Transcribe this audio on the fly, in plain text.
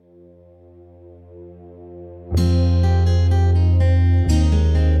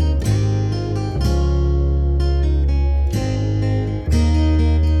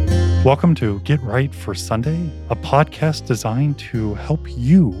Welcome to Get Right for Sunday, a podcast designed to help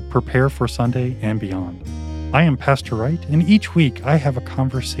you prepare for Sunday and beyond. I am Pastor Wright, and each week I have a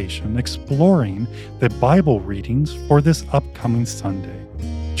conversation exploring the Bible readings for this upcoming Sunday.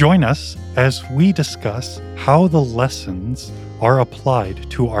 Join us as we discuss how the lessons are applied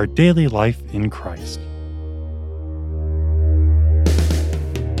to our daily life in Christ.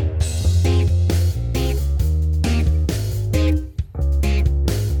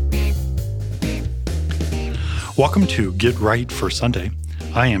 Welcome to Get Right for Sunday.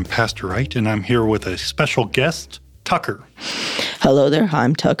 I am Pastor Wright, and I'm here with a special guest, Tucker. Hello there,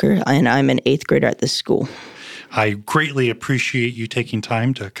 I'm Tucker, and I'm an 8th grader at this school. I greatly appreciate you taking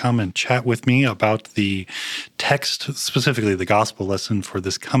time to come and chat with me about the text, specifically the gospel lesson for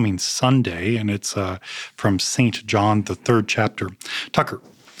this coming Sunday, and it's from St. John, the 3rd chapter. Tucker,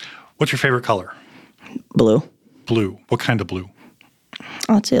 what's your favorite color? Blue. Blue. What kind of blue?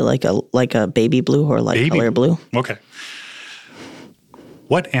 I'd say like a baby blue or light color blue. Okay.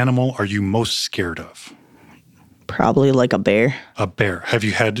 What animal are you most scared of? Probably like a bear. A bear. Have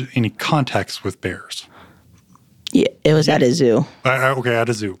you had any contacts with bears? Yeah, it was at a zoo. Okay, at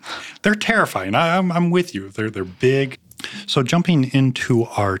a zoo. They're terrifying. I'm with you. They're big. So jumping into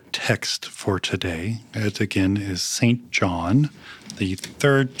our text for today, it again is St. John, the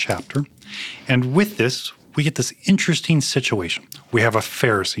 3rd chapter. And with this, we get this interesting situation. We have a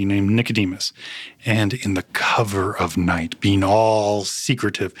Pharisee named Nicodemus, and in the cover of night, being all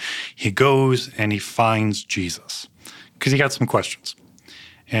secretive, he goes and he finds Jesus because he got some questions.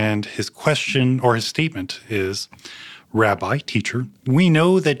 And his question or his statement is, Rabbi, teacher, we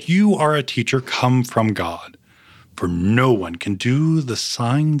know that you are a teacher come from God, for no one can do the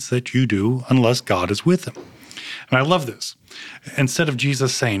signs that you do unless God is with him. And I love this. Instead of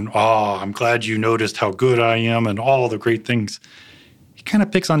Jesus saying, oh, I'm glad you noticed how good I am and all the great things, he kind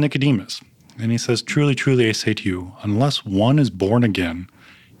of picks on Nicodemus. And he says, truly, truly, I say to you, unless one is born again,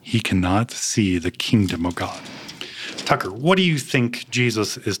 he cannot see the kingdom of God. Tucker, what do you think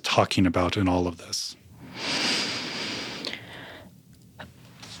Jesus is talking about in all of this?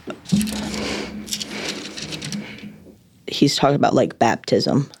 He's talking about like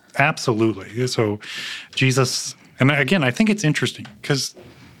baptism. Absolutely. So Jesus, and again, I think it's interesting because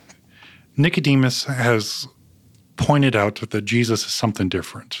Nicodemus has pointed out that Jesus is something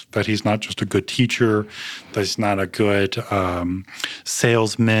different, that he's not just a good teacher, that he's not a good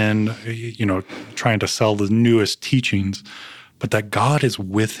salesman, trying to sell the newest teachings, but that God is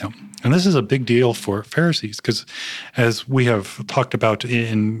with him. And this is a big deal for Pharisees because as we have talked about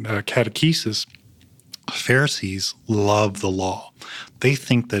in catechesis, Pharisees love the law. They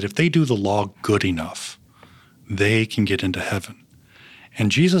think that if they do the law good enough, they can get into heaven.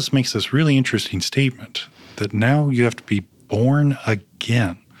 And Jesus makes this really interesting statement that now you have to be born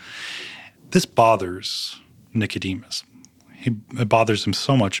again. This bothers Nicodemus. It bothers him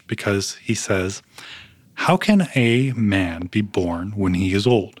so much because he says, how can a man be born when he is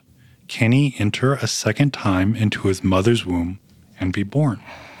old? Can he enter a second time into his mother's womb and be born?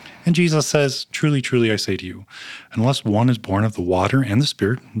 And Jesus says, truly, truly, I say to you, unless one is born of the water and the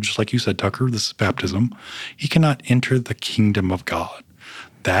Spirit, just like you said, Tucker, this is baptism, he cannot enter the kingdom of God.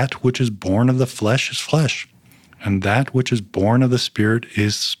 That which is born of the flesh is flesh, and that which is born of the Spirit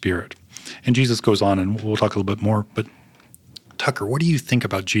is spirit. And Jesus goes on, and we'll talk a little bit more, but Tucker, what do you think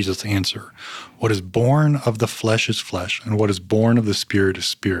about Jesus' answer? What is born of the flesh is flesh, and what is born of the Spirit is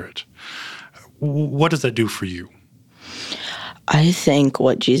spirit. What does that do for you? I think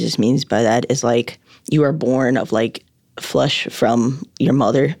what Jesus means by that is like you are born of like flesh from your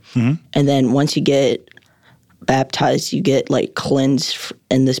mother. Mm-hmm. And then once you get baptized, you get like cleansed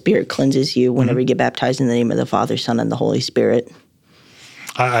and the Spirit cleanses you whenever you get baptized in the name of the Father, Son, and the Holy Spirit.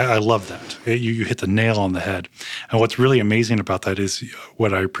 I love that. You hit the nail on the head. And what's really amazing about that is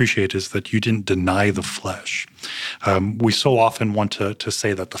what I appreciate is that you didn't deny the flesh. We so often want to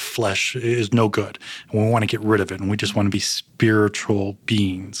say that the flesh is no good, and we want to get rid of it, and we just want to be spiritual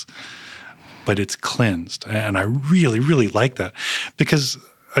beings. But it's cleansed. And I really, really like that. Because,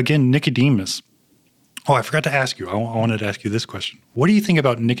 again, Nicodemus, I forgot to ask you. I wanted to ask you this question. What do you think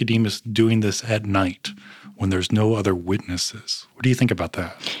about Nicodemus doing this at night when there's no other witnesses? What do you think about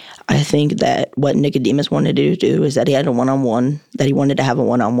that? I think that what Nicodemus wanted to do is that he had a one-on-one, that he wanted to have a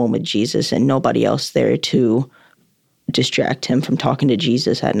one-on-one with Jesus and nobody else there to distract him from talking to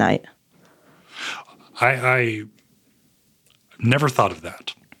Jesus at night. I never thought of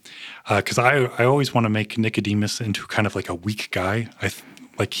that because I always want to make Nicodemus into kind of like a weak guy.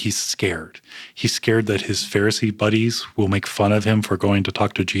 like he's scared. He's scared that his Pharisee buddies will make fun of him for going to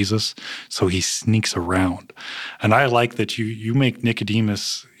talk to Jesus, so he sneaks around. And I like that you make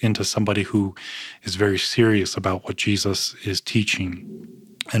Nicodemus into somebody who is very serious about what Jesus is teaching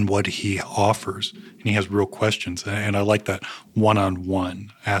and what he offers. And he has real questions. And I like that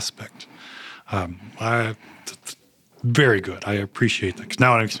one-on-one aspect. Very good. I appreciate that, because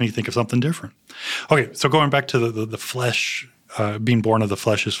now it makes me think of something different. Okay, so going back to the flesh, being born of the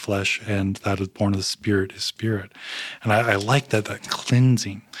flesh is flesh, and that is born of the spirit is spirit. And I like that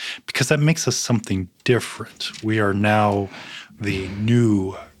cleansing, because that makes us something different. We are now the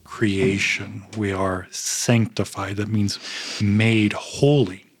new creation. We are sanctified. That means made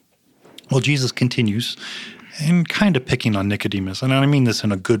holy. Well, Jesus continues and kind of picking on Nicodemus, and I mean this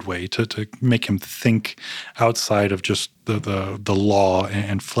in a good way, to make him think outside of just the law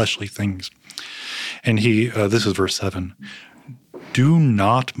and fleshly things. And this is verse 7, "Do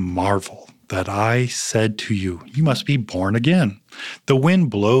not marvel that I said to you, you must be born again. The wind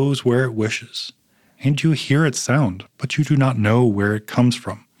blows where it wishes, and you hear its sound, but you do not know where it comes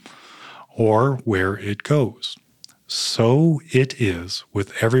from or where it goes. So it is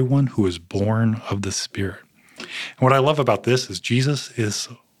with everyone who is born of the Spirit." And what I love about this is Jesus is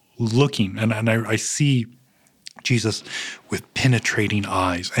looking, and I see Jesus with penetrating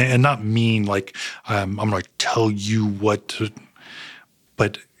eyes, and not mean like I'm going to tell you what to,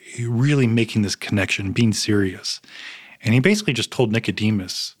 but really making this connection, being serious. And he basically just told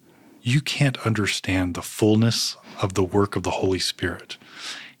Nicodemus, you can't understand the fullness of the work of the Holy Spirit.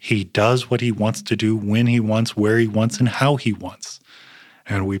 He does what he wants to do, when he wants, where he wants, and how he wants.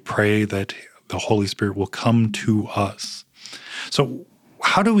 And we pray that the Holy Spirit will come to us. So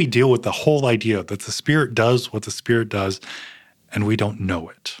how do we deal with the whole idea that the Spirit does what the Spirit does and we don't know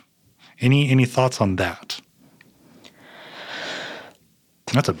it? Any thoughts on that?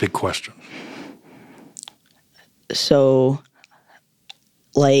 That's a big question. So,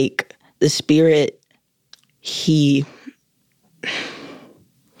 like, the Spirit, I'm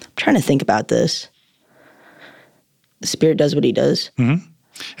trying to think about this. The Spirit does what he does. Mm-hmm.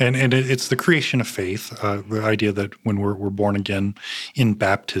 And it's the creation of faith, the idea that when we're born again in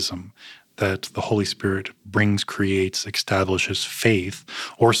baptism, that the Holy Spirit brings, creates, establishes faith,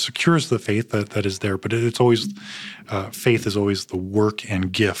 or secures the faith that is there. But it's always, faith is always the work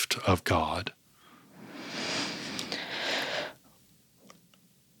and gift of God.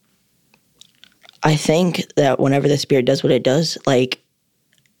 I think that whenever the Spirit does what it does, like,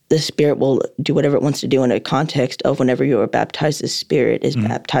 the Spirit will do whatever it wants to do in a context of whenever you are baptized, the Spirit is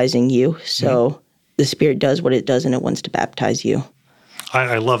baptizing you. So the Spirit does what it does, and it wants to baptize you.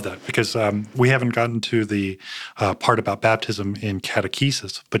 I love that, because we haven't gotten to the part about baptism in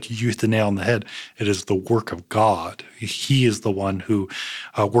catechesis, but you hit the nail on the head. It is the work of God. He is the one who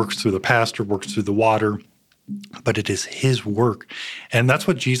works through the pastor, works through the water, but it is his work. And that's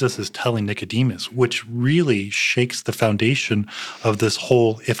what Jesus is telling Nicodemus, which really shakes the foundation of this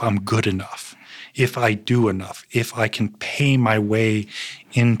whole, if I'm good enough, if I do enough, if I can pay my way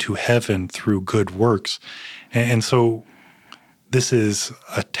into heaven through good works. And so this is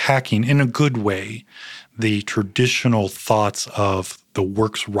attacking, in a good way, the traditional thoughts of the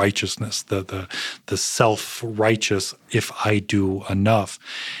works righteousness, the self-righteous, if I do enough.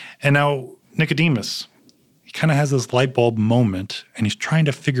 And now Nicodemus, he kind of has this light bulb moment, and he's trying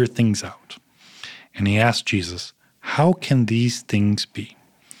to figure things out. And he asks Jesus, how can these things be?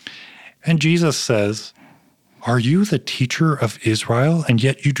 And Jesus says, are you the teacher of Israel, and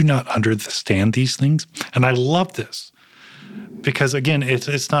yet you do not understand these things? And I love this, because again,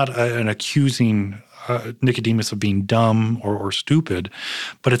 it's not an accusing Nicodemus of being dumb or stupid,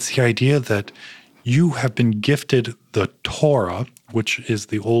 but it's the idea that you have been gifted the Torah, which is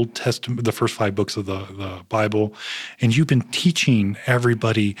the Old Testament, the first 5 books of the Bible, and you've been teaching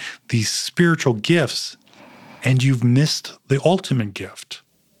everybody these spiritual gifts, and you've missed the ultimate gift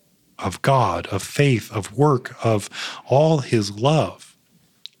of God, of faith, of work, of all his love.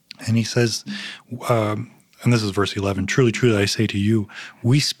 And he says, and this is verse 11, truly, truly, I say to you,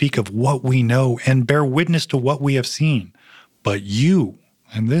 we speak of what we know and bear witness to what we have seen. But you,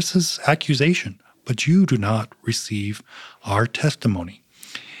 and this is accusation, but you do not receive our testimony.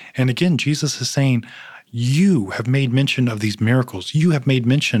 And again, Jesus is saying, you have made mention of these miracles. You have made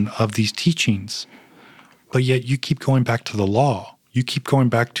mention of these teachings, but yet you keep going back to the law. You keep going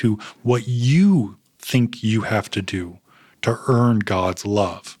back to what you think you have to do to earn God's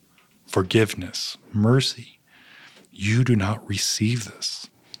love, forgiveness, mercy. You do not receive this.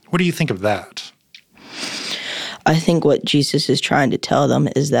 What do you think of that? I think what Jesus is trying to tell them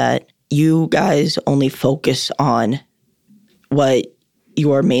is that you guys only focus on what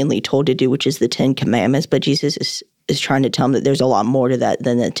you are mainly told to do, which is the 10 Commandments. But Jesus is trying to tell them that there's a lot more to that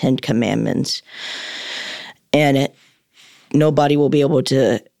than the 10 Commandments. And nobody will be able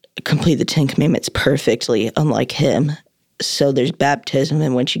to complete the 10 Commandments perfectly, unlike him. So there's baptism,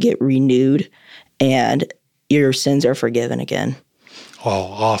 and once you get renewed, and your sins are forgiven again.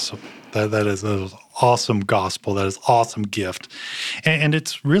 Oh, awesome. That is awesome gospel. That is awesome gift. And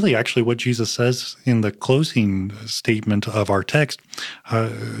it's really actually what Jesus says in the closing statement of our text,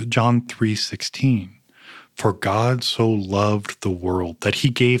 John 3:16. For God so loved the world that he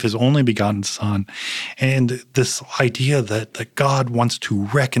gave his only begotten Son. And this idea that God wants to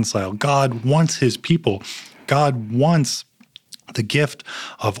reconcile, God wants his people, God wants the gift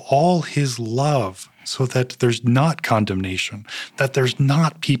of all his love so that there's not condemnation, that there's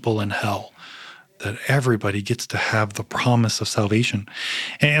not people in hell, that everybody gets to have the promise of salvation.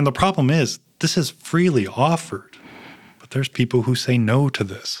 And the problem is, this is freely offered, but there's people who say no to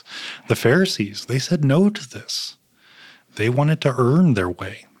this. The Pharisees, they said no to this. They wanted to earn their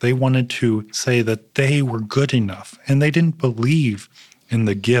way. They wanted to say that they were good enough, and they didn't believe in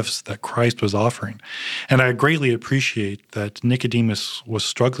the gifts that Christ was offering. And I greatly appreciate that Nicodemus was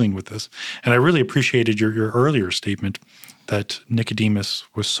struggling with this. And I really appreciated your earlier statement that Nicodemus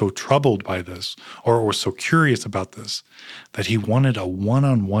was so troubled by this, or was so curious about this, that he wanted a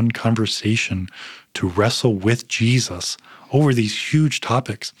one-on-one conversation to wrestle with Jesus over these huge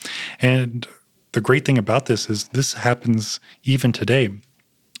topics. And the great thing about this is this happens even today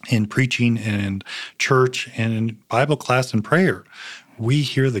in preaching and church and in Bible class and prayer. We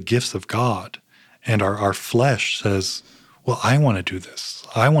hear the gifts of God, and our flesh says, well, I want to do this.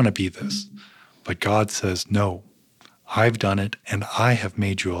 I want to be this. But God says, no, I've done it, and I have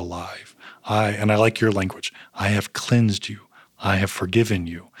made you alive. And I like your language, I have cleansed you. I have forgiven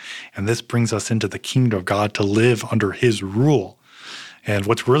you. And this brings us into the kingdom of God to live under his rule. And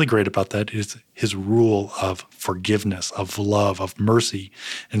what's really great about that is his rule of forgiveness, of love, of mercy,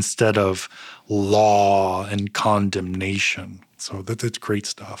 instead of law and condemnation. So that's great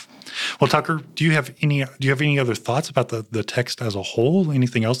stuff. Well, Tucker, do you have any other thoughts about the text as a whole?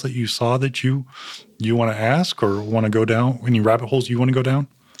 Anything else that you saw that you want to ask or want to go down? Any rabbit holes you want to go down?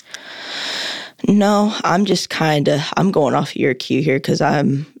 No, I'm just I'm going off your cue here because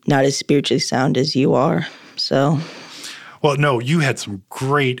I'm not as spiritually sound as you are. So. Well, no, you had some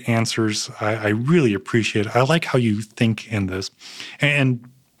great answers. I really appreciate it. I like how you think in this. And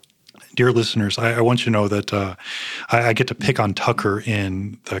dear listeners, I want you to know that I get to pick on Tucker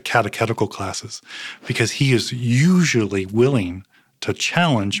in the catechetical classes because he is usually willing to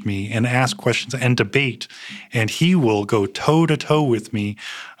challenge me and ask questions and debate. And he will go toe-to-toe with me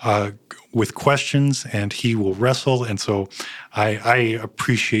with questions, and he will wrestle. And so I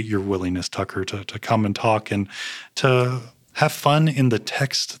appreciate your willingness, Tucker, to come and talk and to have fun in the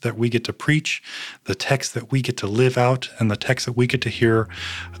text that we get to preach, the text that we get to live out, and the text that we get to hear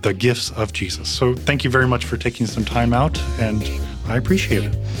the gifts of Jesus. So thank you very much for taking some time out, and I appreciate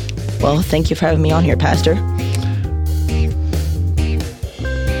it. Well, thank you for having me on here, Pastor.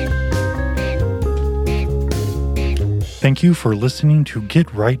 Thank you for listening to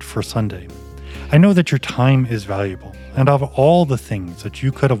Get Right for Sunday. I know that your time is valuable, and of all the things that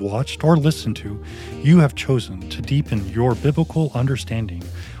you could have watched or listened to, you have chosen to deepen your biblical understanding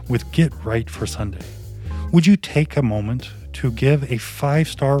with Get Right for Sunday. Would you take a moment to give a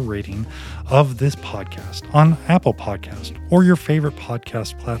 5-star rating of this podcast on Apple Podcast or your favorite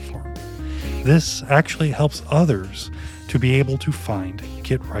podcast platform? This actually helps others to be able to find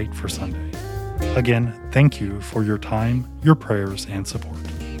Get Right for Sunday. Again, thank you for your time, your prayers, and support.